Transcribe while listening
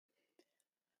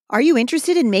Are you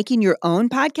interested in making your own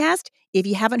podcast? If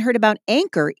you haven't heard about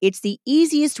Anchor, it's the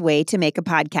easiest way to make a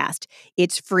podcast.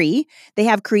 It's free. They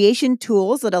have creation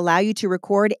tools that allow you to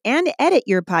record and edit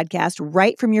your podcast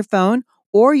right from your phone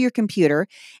or your computer.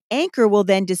 Anchor will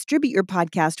then distribute your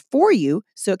podcast for you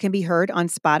so it can be heard on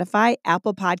Spotify,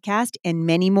 Apple Podcast, and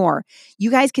many more.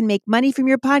 You guys can make money from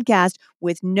your podcast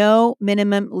with no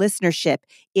minimum listenership.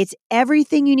 It's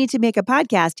everything you need to make a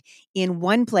podcast in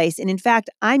one place. And in fact,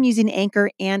 I'm using Anchor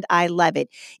and I love it.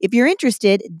 If you're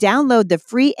interested, download the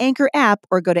free Anchor app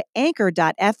or go to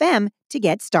anchor.fm to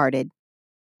get started.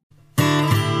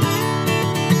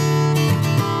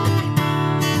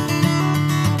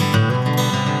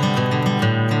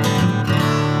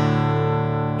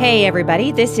 Hey,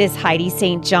 everybody. This is Heidi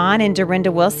St. John and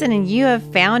Dorinda Wilson, and you have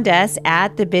found us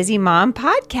at the Busy Mom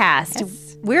Podcast.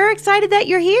 Yes. We're excited that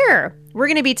you're here. We're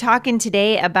going to be talking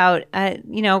today about,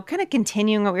 kind of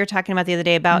continuing what we were talking about the other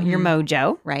day about your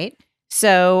Mojo. Right.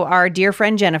 So our dear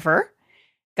friend Jennifer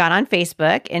got on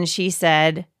Facebook and she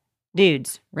said,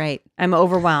 dudes, right, I'm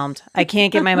overwhelmed. I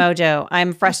can't get my Mojo.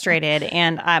 I'm frustrated,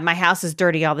 and my house is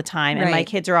dirty all the time, and my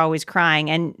kids are always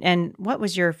crying. And what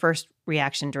was your first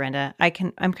reaction, Dorinda? I'm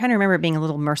kind of remember it being a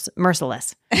little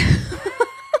merciless.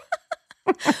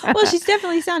 Well, she's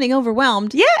definitely sounding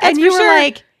overwhelmed. Yeah, and you were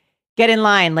like, get in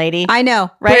line, lady. I know,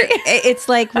 right? It's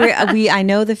like I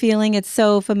know the feeling. It's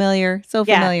so familiar,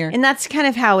 familiar. And that's kind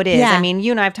of how it is. Yeah. I mean,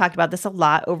 you and I have talked about this a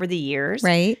lot over the years,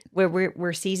 right? Where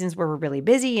we're seasons where we're really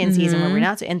busy, and seasons where we're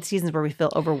not, and seasons where we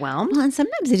feel overwhelmed. Well, and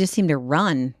sometimes they just seem to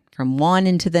run from one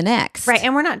into the next, right?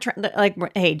 And we're not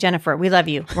hey, Jennifer, we love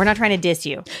you. We're not trying to diss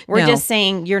you. We're just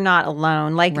saying you're not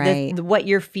alone. Like what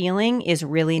you're feeling is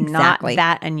really not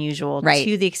that unusual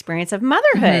to the experience of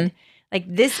motherhood. Mm-hmm. Like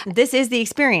this is the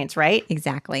experience, right?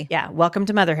 Exactly. Yeah. Welcome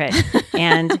to motherhood.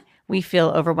 And we feel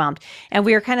overwhelmed. And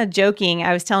we were kind of joking.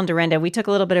 I was telling Dorinda, we took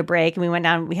a little bit of break and we went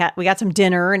down, we got some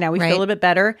dinner, and now we feel a little bit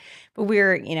better. But we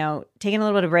were, taking a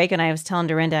little bit of break, and I was telling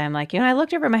Dorinda, I'm like, I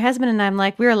looked over at my husband and I'm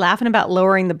like, we were laughing about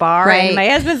lowering the bar. Right. And my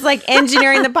husband's like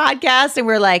engineering the podcast, and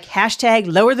we're like, #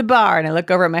 lower the bar. And I look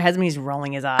over at my husband, he's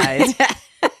rolling his eyes.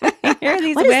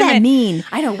 What does that mean?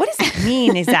 I know. What does that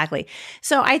mean exactly?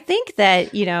 So I think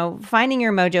that, finding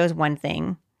your mojo is one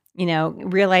thing,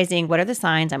 realizing what are the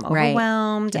signs. I'm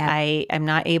overwhelmed. Right. I'm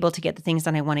not able to get the things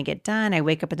done I want to get done. I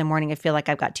wake up in the morning, I feel like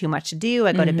I've got too much to do.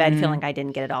 I go to bed feeling like I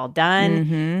didn't get it all done.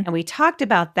 Mm-hmm. And we talked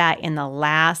about that in the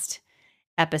last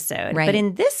episode. Right. But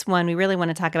in this one, we really want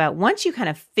to talk about, once you kind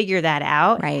of figure that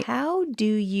out, how do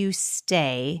you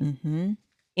stay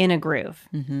in a groove?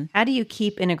 Mm-hmm. How do you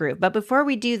keep in a groove? But before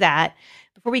we do that,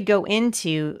 before we go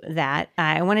into that,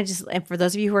 I want to just, and for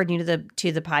those of you who are new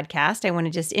to the podcast, I want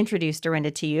to just introduce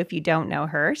Dorinda to you. If you don't know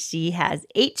her, she has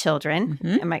 8 children.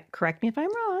 Mm-hmm. Correct me if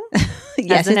I'm wrong.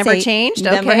 Yes, has the number changed?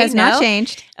 The number has not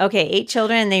changed. Okay, 8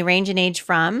 children, and they range in age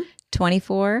from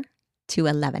 24 to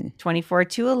 11. 24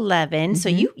 to 11. Mm-hmm. So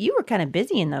you were kind of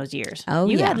busy in those years. Oh,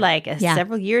 you had like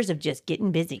several years of just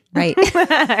getting busy. Right.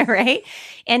 Right.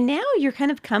 And now you're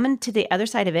kind of coming to the other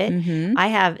side of it. Mm-hmm. I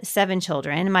have 7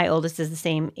 children. My oldest is the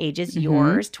same age as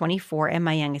yours, 24, and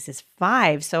my youngest is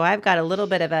 5. So I've got a little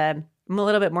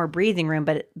bit more breathing room,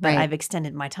 but I've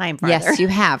extended my time farther. Yes, you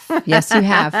have. Yes, you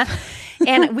have.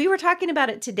 And we were talking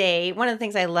about it today. One of the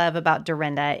things I love about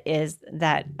Dorinda is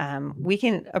that we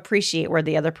can appreciate where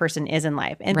the other person is in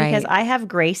life. And because I have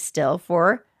grace still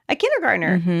for a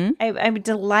kindergartner. Mm-hmm. I'm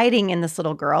delighting in this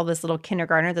little girl, this little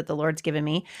kindergartner that the Lord's given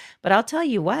me. But I'll tell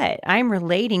you what, I'm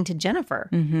relating to Jennifer,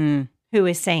 who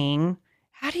is saying,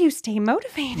 how do you stay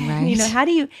motivated? Right.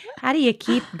 How do you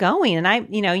keep going?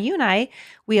 And you and I,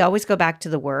 we always go back to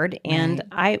the word, and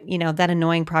that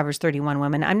annoying Proverbs 31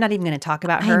 woman, I'm not even going to talk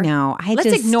about her. I know. Let's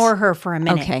ignore her for a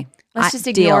minute. Okay. Let's just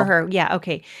ignore her. Yeah.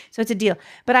 Okay. So it's a deal.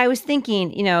 But I was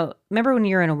thinking, remember when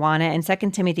you're in Awana, and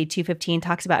 2 Timothy 2:15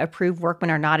 talks about approved workmen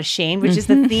are not ashamed, which is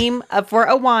the theme for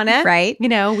Awana. Right.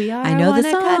 We are I know Awana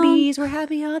the song. Cubbies. We're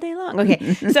happy all day long.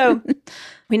 Okay. So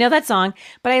we know that song,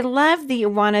 but I love the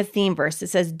Awana theme verse. It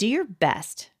says, do your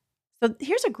best. So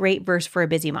here's a great verse for a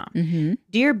busy mom. Mm-hmm.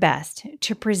 Do your best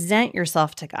to present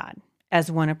yourself to God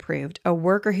as one approved, a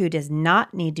worker who does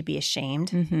not need to be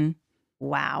ashamed. Mm-hmm.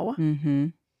 Wow. Mm-hmm.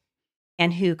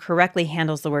 And who correctly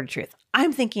handles the word of truth.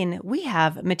 I'm thinking we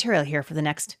have material here for the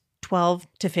next 12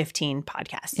 to 15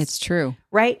 podcasts. It's true.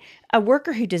 Right? A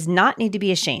worker who does not need to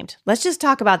be ashamed. Let's just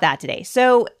talk about that today.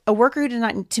 So a worker who does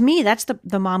not, to me, that's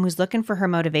the mom who's looking for her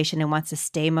motivation and wants to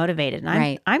stay motivated.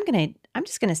 And I'm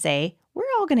just going to say, we're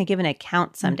all going to give an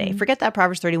account someday. Mm-hmm. Forget that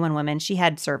Proverbs 31 woman. She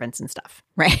had servants and stuff.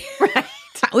 Right. Right.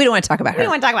 We don't want to talk about her. We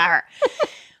don't want to talk about her.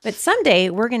 But someday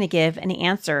we're going to give an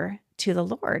answer to the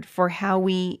Lord for how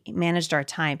we managed our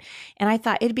time. And I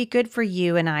thought it'd be good for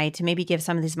you and I to maybe give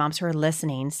some of these moms who are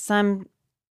listening some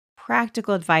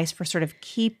practical advice for sort of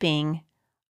keeping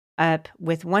up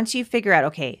with once you figure out,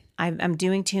 okay, I'm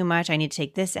doing too much. I need to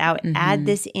take this out, add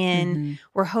this in.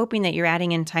 We're hoping that you're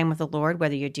adding in time with the Lord,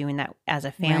 whether you're doing that as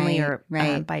a family or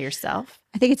by yourself.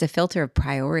 I think it's a filter of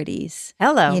priorities.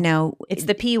 Hello. You know, it's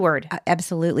the P word.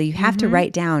 Absolutely. You have to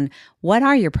write down, what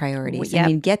are your priorities? Yep. I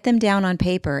mean, get them down on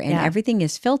paper, and everything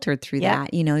is filtered through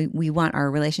that. You know, we want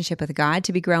our relationship with God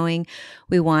to be growing.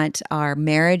 We want our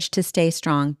marriage to stay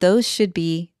strong. Those should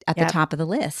be at the top of the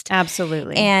list.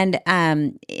 Absolutely. And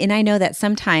I know that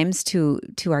sometimes to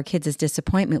our kids'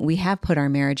 disappointment, we have put our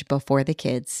marriage before the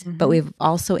kids, but we've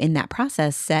also in that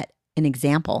process set an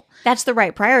example. That's the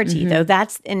right priority, though.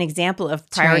 That's an example of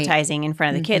prioritizing in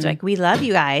front of the kids. Like, we love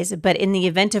you guys, but in the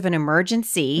event of an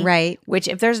emergency, which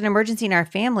if there's an emergency in our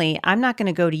family, I'm not going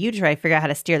to go to you to try to figure out how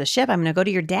to steer the ship. I'm going to go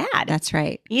to your dad. That's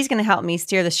right. He's going to help me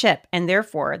steer the ship. And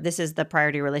therefore, this is the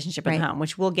priority relationship in the home,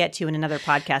 which we'll get to in another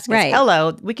podcast.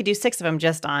 Hello, we could do 6 of them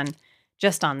just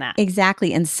on that.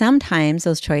 Exactly. And sometimes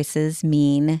those choices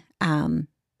mean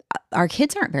our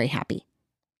kids aren't very happy.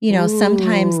 You know,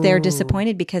 sometimes they're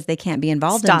disappointed because they can't be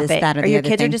involved in this, that, or the other thing. Your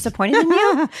kids are disappointed in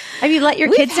you? Have you let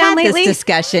your kids down lately? We've had this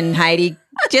discussion, Heidi.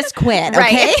 Just quit,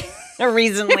 okay?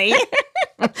 Recently.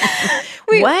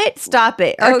 What? Stop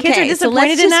it. Our kids are disappointed so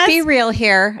let's in just us? be real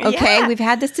here, okay? Yeah. We've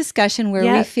had this discussion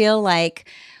where we feel like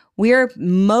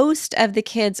most of the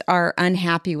kids are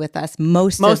unhappy with us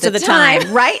most of the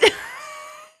time. Right?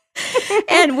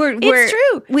 And it's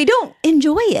true. We don't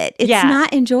enjoy it. It's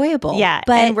not enjoyable. Yeah,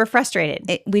 but and we're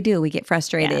frustrated. We get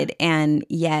frustrated, and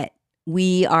yet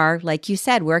we are, like you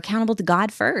said, we're accountable to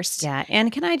God first. Yeah,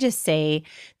 and can I just say,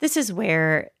 this is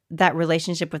where that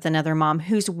relationship with another mom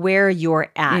who's where you're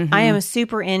at. I am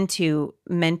super into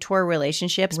mentor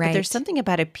relationships, but there's something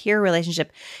about a peer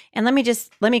relationship. And let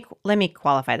me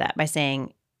qualify that by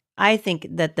saying, I think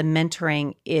that the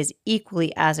mentoring is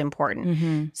equally as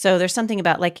important. So there's something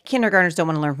about, like, kindergartners don't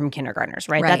want to learn from kindergartners,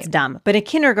 right? That's dumb. But a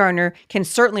kindergartner can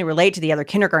certainly relate to the other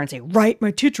kindergartner and say, right, my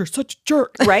teacher's such a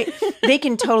jerk, right? They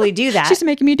can totally do that. She's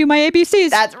making me do my ABCs.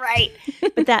 That's right.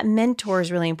 But that mentor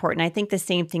is really important. I think the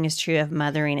same thing is true of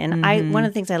mothering. And one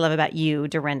of the things I love about you,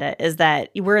 Dorinda, is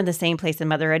that we're in the same place in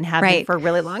motherhood and have been for a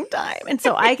really long time. And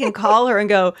so I can call her and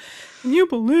go, can you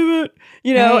believe it?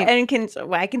 You know, and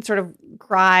I can sort of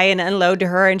cry and unload to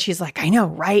her, and she's like, I know,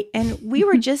 right? And we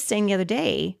were just saying the other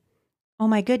day, oh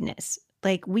my goodness,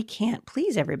 like, we can't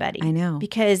please everybody. I know.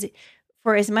 Because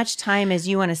for as much time as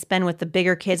you want to spend with the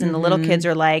bigger kids, and the little kids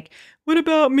are like, what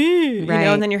about me? You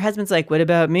know, and then your husband's like, what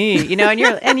about me? You know, and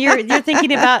you're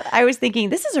thinking about, I was thinking,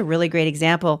 this is a really great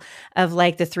example of,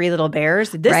 like, the 3 little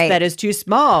bears. This bed is too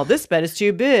small. This bed is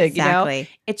too big. Exactly. You know,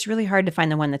 it's really hard to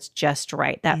find the one that's just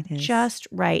right, that just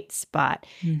right spot.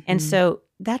 And so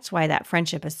that's why that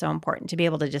friendship is so important, to be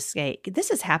able to just say, this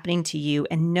is happening to you,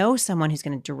 and know someone who's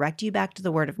going to direct you back to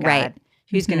the Word of God,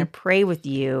 who's going to pray with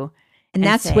you. And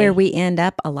that's say, where we end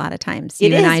up a lot lot.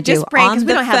 You and I do. Just pray, because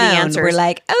we don't have the answers. We're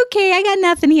like, okay, I got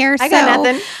nothing here. I got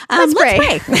nothing. Let's pray.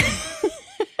 That's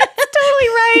totally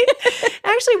right.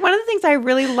 Actually, one of the things I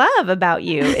really love about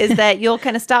you is that you'll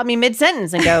kind of stop me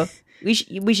mid-sentence and go, we should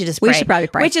just pray. We should probably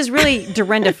pray. Which is really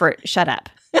Dorinda for shut up.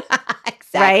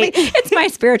 Exactly. Right? It's my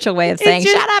spiritual way of saying,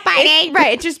 shut up, Heidi.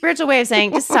 Right. It's your spiritual way of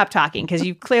saying, just stop talking, because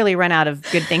you've clearly run out of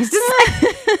good things to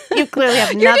say. You clearly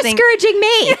have You're nothing. You're discouraging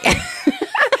me.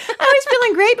 I was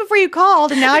feeling great before you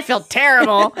called, and now I feel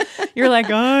terrible. You're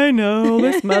like, I know,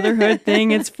 this motherhood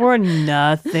thing, it's for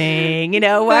nothing. You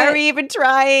know, why are we even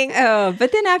trying? Oh,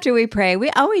 but then after we pray, we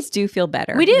always do feel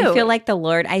better. We do. We feel like the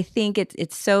Lord. I think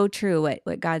it's so true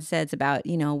what God says about,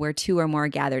 you know, where 2 or more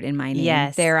gathered in my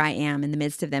name, there I am in the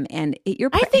midst of them. And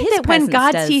I think that when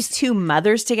God sees 2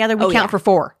 mothers together, we count for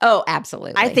 4. Oh,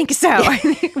 absolutely. I think so. I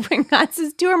think when God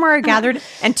says 2 or more are gathered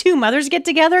and 2 mothers get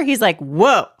together, he's like,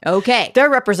 whoa. Okay.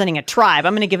 They're representing a tribe.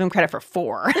 I'm going to give him credit for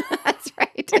 4. That's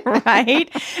right. Right?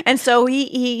 And so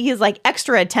he's like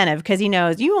extra attentive, because he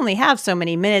knows you only have so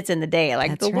many minutes in the day.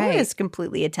 Like, the Lord is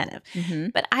completely attentive.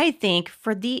 But I think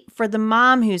for the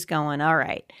mom who's going, all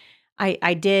right,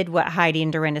 I did what Heidi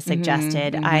and Dorinda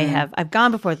suggested. I've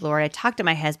gone before the Lord. I talked to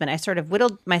my husband. I sort of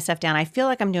whittled myself down. I feel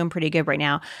like I'm doing pretty good right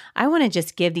now. I want to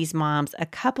just give these moms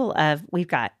we've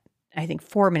got, I think,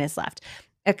 4 minutes left.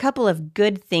 A couple of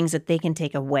good things that they can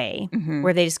take away,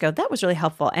 where they just go, that was really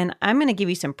helpful. And I'm going to give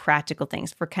you some practical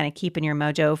things for kind of keeping your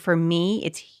mojo. For me,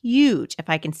 it's huge if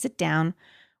I can sit down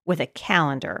with a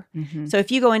calendar. So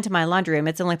if you go into my laundry room,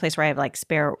 it's the only place where I have, like,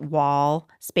 spare wall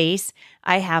space.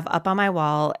 I have up on my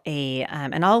wall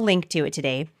and I'll link to it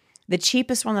today, the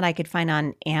cheapest one that I could find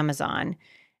on Amazon,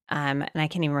 and I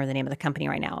can't even remember the name of the company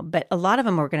right now, but a lot of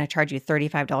them were going to charge you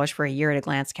 $35 for a year at a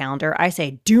glance calendar. I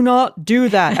say, do not do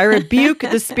that. I rebuke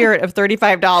the spirit of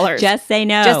 $35. Just say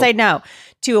no. Just say no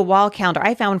to a wall calendar.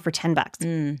 I found one for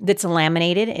 $10 that's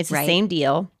laminated. It's the same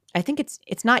deal. I think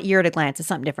it's not year at a glance. It's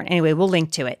something different. Anyway, we'll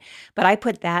link to it. But I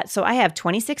put that. So I have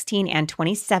 2016 and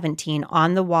 2017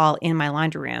 on the wall in my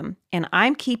laundry room. And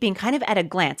I'm keeping kind of at a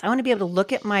glance. I want to be able to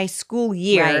look at my school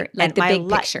year. Right, like the big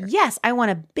picture. Yes, I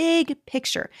want a big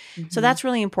picture. So that's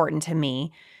really important to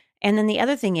me. And then the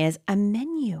other thing is a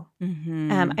menu.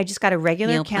 I just got a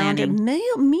regular Meal calendar.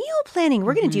 planning. Meal planning.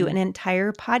 We're going to do an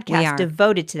entire podcast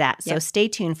devoted to that. So stay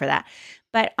tuned for that.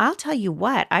 But I'll tell you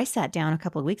what, I sat down a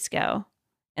couple of weeks ago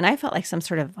and I felt like some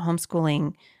sort of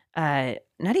homeschooling,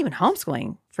 not even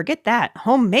homeschooling, forget that,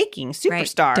 homemaking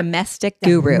superstar. Right. Domestic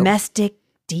guru. Domestic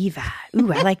diva.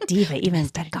 Ooh, I like diva even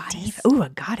better. Diva. Ooh, a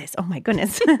goddess. Oh my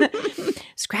goodness.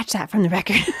 Scratch that from the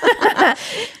record.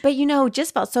 But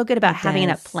just felt so good about having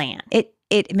a plan.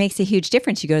 It makes a huge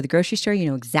difference. You go to the grocery store, you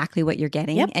know exactly what you're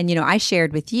getting. Yep. And, I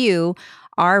shared with you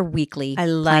our weekly I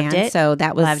loved plan. it. So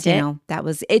that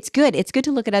was, it's good. It's good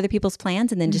to look at other people's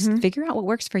plans and then just figure out what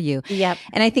works for you. Yep.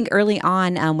 And I think early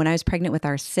on, when I was pregnant with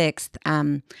our sixth,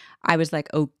 I was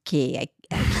like, okay,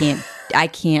 I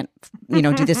can't,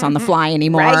 do this on the fly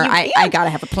anymore. Right, I got to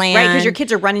have a plan. Right, because your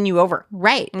kids are running you over.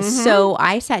 Right. So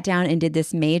I sat down and did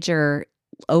this major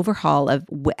overhaul of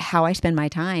how I spend my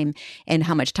time and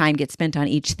how much time gets spent on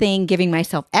each thing, giving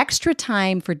myself extra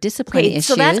time for discipline issues.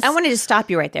 So I wanted to stop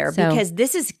you right there because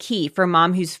this is key for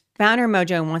mom who's found her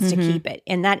mojo and wants to keep it.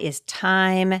 And that is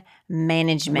time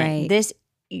management. Right. This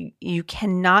you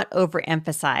cannot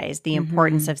overemphasize the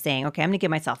importance of saying, okay, I'm going to give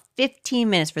myself 15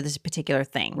 minutes for this particular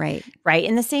thing. Right. Right.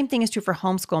 And the same thing is true for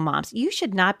homeschool moms. You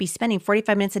should not be spending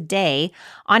 45 minutes a day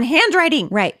on handwriting.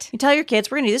 Right. You tell your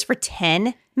kids, we're going to do this for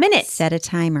 10 minutes. Set a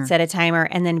timer.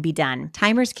 And then be done.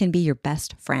 Timers can be your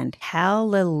best friend.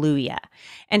 Hallelujah.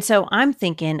 And so I'm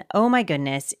thinking, oh my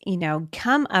goodness,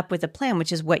 come up with a plan,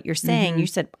 which is what you're saying. You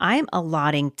said, I'm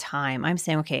allotting time. I'm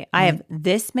saying, okay, I have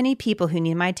this many people who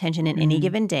need my attention in any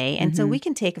given day. And so we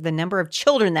can take the number of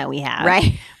children that we have.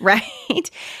 Right. Right.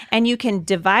 And you can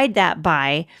divide that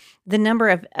by the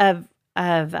number of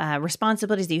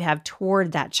responsibilities that you have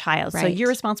toward that child. Right. So you're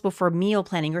responsible for meal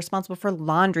planning. You're responsible for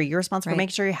laundry. You're responsible for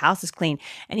making sure your house is clean.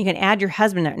 And you can add your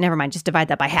husband there. Never mind. Just divide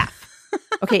that by half.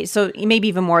 Okay. So maybe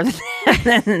even more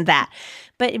than that.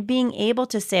 But being able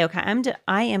to say, okay,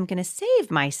 I am going to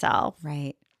save myself.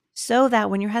 Right. So that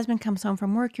when your husband comes home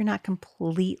from work, you're not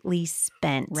completely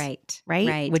spent. Right.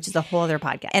 Right. Which is a whole other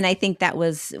podcast. And I think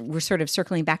we're sort of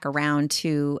circling back around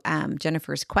to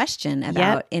Jennifer's question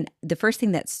about, and the first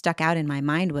thing that stuck out in my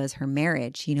mind was her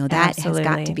marriage. That has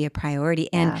got to be a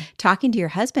priority. And talking to your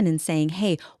husband and saying,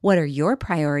 hey, what are your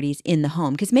priorities in the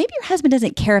home? Because maybe your husband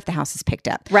doesn't care if the house is picked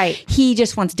up. Right. He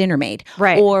just wants dinner made.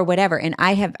 Right. Or whatever. And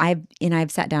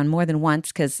I've sat down more than once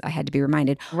because I had to be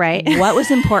reminded what was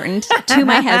important to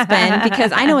my husband.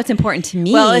 Because I know it's important to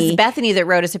me. Well, it's Bethany that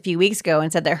wrote us a few weeks ago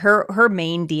and said that her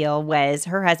main deal was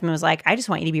her husband was like, I just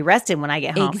want you to be rested when I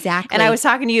get home. Exactly. And I was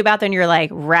talking to you about that and you're like,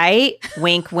 right?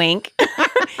 Wink, wink.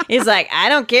 He's like, I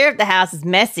don't care if the house is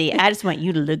messy. I just want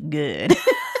you to look good.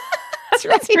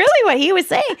 That's really what he was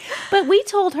saying. But we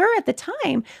told her at the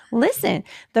time, listen,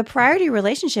 the priority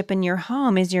relationship in your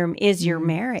home is your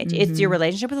marriage. It's your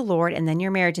relationship with the Lord and then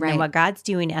your marriage. And then what God's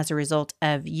doing as a result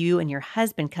of you and your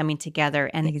husband coming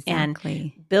together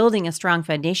and building a strong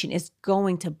foundation is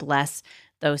going to bless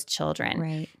those children.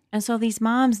 Right. And so these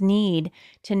moms need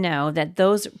to know that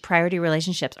those priority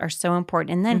relationships are so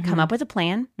important and then come up with a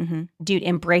plan. Dude,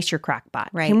 embrace your crock pot.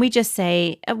 Right. Can we just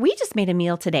say, we just made a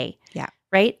meal today. Yeah.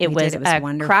 Right? It was a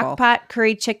wonderful crock pot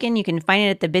curry chicken. You can find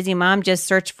it at the Busy Mom. Just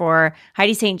search for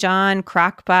Heidi St. John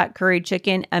crock pot curry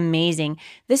chicken. Amazing.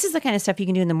 This is the kind of stuff you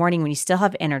can do in the morning when you still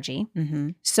have energy.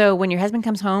 So when your husband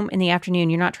comes home in the afternoon,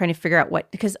 you're not trying to figure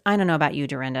out because I don't know about you,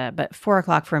 Dorinda, but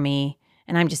 4:00 for me,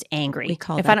 and I'm just angry. We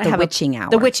call that the witching hour.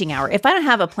 The witching hour. If I don't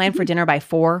have a plan for dinner by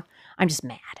 4, I'm just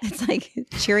mad. It's like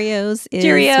Cheerios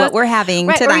is what we're having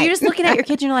tonight. Or you're just looking at your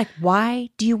kids and you're like,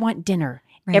 why do you want dinner?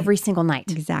 Every single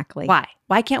night. Exactly.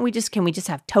 Why can't we can we just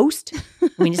have toast?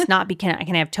 Can we just not be, can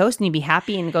I have toast and you be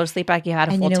happy and go to sleep like you had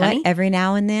a full tummy? What? Every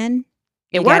now and then,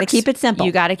 you got to keep it simple.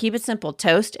 You got to keep it simple.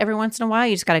 Toast every once in a while.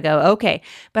 You just got to go, okay.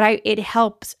 But it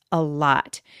helps a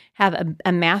lot. Have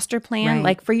a master plan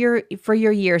like for your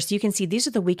year. So you can see these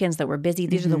are the weekends that we're busy.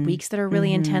 These are the weeks that are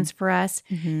really intense for us.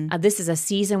 This is a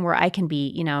season where I can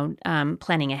be,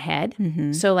 planning ahead.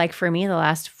 So like for me, the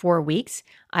last 4 weeks,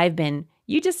 I've been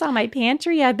You just saw my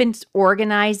pantry. I've been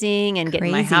organizing and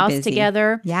getting my house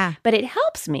together. Yeah. But it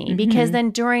helps me because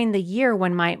then during the year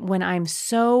when I'm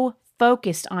so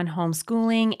focused on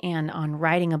homeschooling and on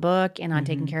writing a book and on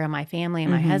taking care of my family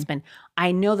and my husband,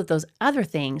 I know that those other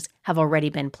things have already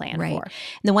been planned for. And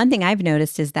the one thing I've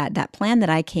noticed is that plan that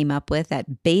I came up with,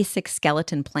 that basic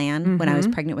skeleton plan when I was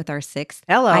pregnant with our sixth,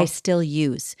 I still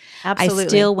use. Absolutely. I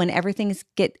still, when everything's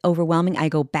get overwhelming, I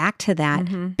go back to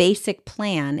that basic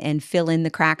plan and fill in the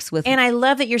cracks with. And I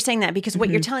love that you're saying that because what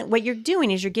you're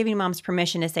doing is you're giving moms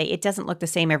permission to say it doesn't look the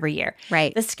same every year.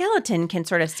 Right. The skeleton can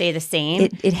sort of stay the same.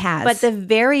 It has. But the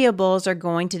variables are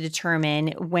going to determine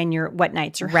what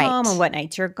nights you're home and what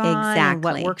nights you're gone. Exactly. And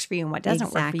what works for you and what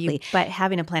doesn't work for you. But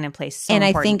having a plan in place is so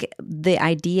important. important. I think the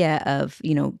idea of,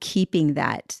 keeping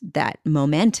that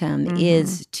momentum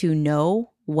is to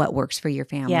know what works for your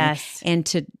family. Yes. And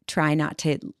to try not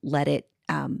to let it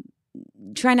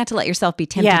try not to let yourself be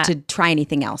tempted to try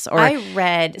anything else. Or I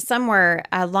read somewhere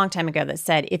a long time ago that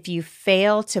said, if you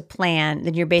fail to plan,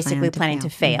 then you're basically planning to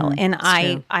fail. And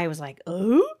I was like,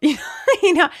 oh,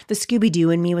 the Scooby-Doo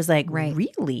in me was like,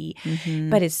 really?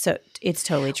 But it's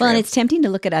totally true. Well, and it's tempting to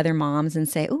look at other moms and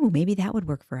say, oh, maybe that would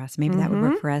work for us. Maybe that would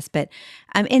work for us. But,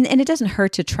 and it doesn't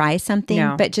hurt to try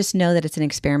something, but just know that it's an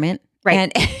experiment.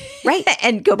 Right.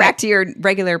 And go back to your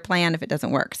regular plan if it doesn't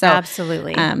work. So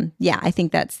absolutely. I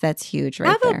think that's huge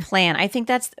right there. Have a plan. I think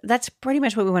that's pretty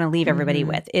much what we want to leave everybody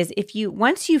with is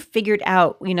once you've figured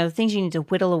out, the things you need to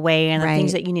whittle away and the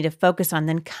things that you need to focus on,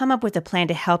 then come up with a plan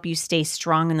to help you stay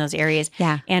strong in those areas.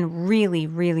 Yeah. And really,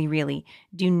 really, really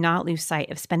do not lose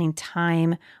sight of spending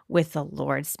time with the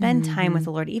Lord. Spend time with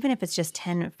the Lord, even if it's just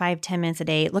 10 minutes a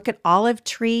day. Look at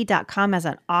olivetree.com as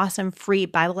an awesome free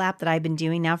Bible app that I've been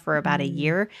doing now for about a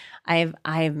year.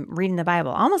 I'm reading the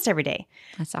Bible almost every day.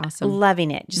 That's awesome.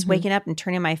 Loving it. Just waking up and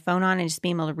turning my phone on and just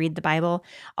being able to read the Bible.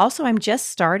 Also, I'm just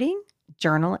starting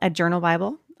a journal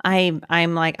Bible. I'm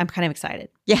kind of excited.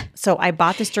 Yeah. So I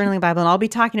bought this journaling Bible, and I'll be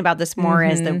talking about this more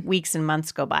as the weeks and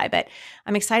months go by. But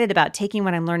I'm excited about taking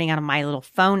what I'm learning out of my little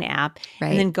phone app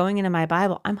and then going into my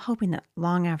Bible. I'm hoping that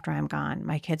long after I'm gone,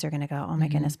 my kids are going to go, oh my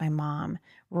goodness, my mom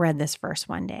read this verse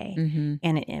one day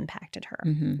and it impacted her.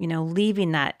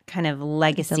 Leaving that kind of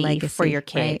legacy for your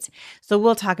kids. Right. So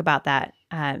we'll talk about that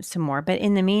some more. But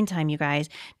in the meantime, you guys,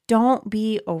 don't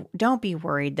be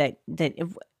worried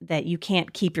that you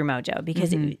can't keep your mojo,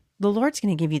 because the Lord's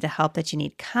going to give you the help that you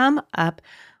need. Come up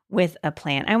with a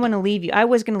plan. I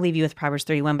was going to leave you with Proverbs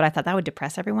 31, but I thought that would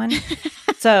depress everyone.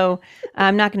 So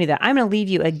I'm not going to do that. I'm going to leave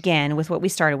you again with what we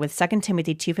started with, 2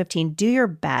 Timothy 2:15. Do your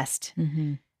best.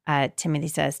 Timothy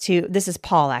says this is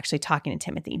Paul actually talking to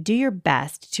Timothy. Do your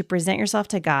best to present yourself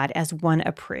to God as one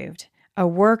approved, a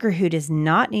worker who does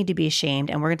not need to be ashamed.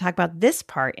 And we're going to talk about this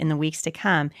part in the weeks to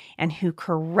come, and who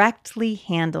correctly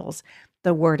handles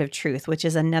the word of truth, which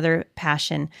is another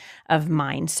passion of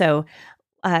mine. So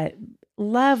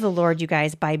love the Lord, you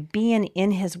guys, by being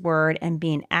in his word and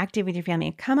being active with your family,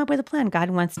 and come up with a plan.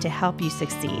 God wants to help you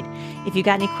succeed. If you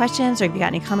got any questions or if you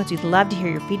got any comments, we'd love to hear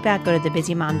your feedback. Go to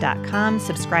thebusymom.com,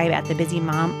 subscribe at The Busy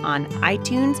Mom on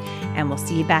iTunes, and we'll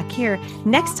see you back here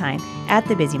next time at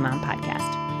The Busy Mom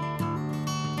Podcast.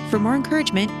 For more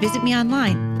encouragement, visit me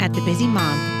online at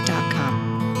thebusymom.com.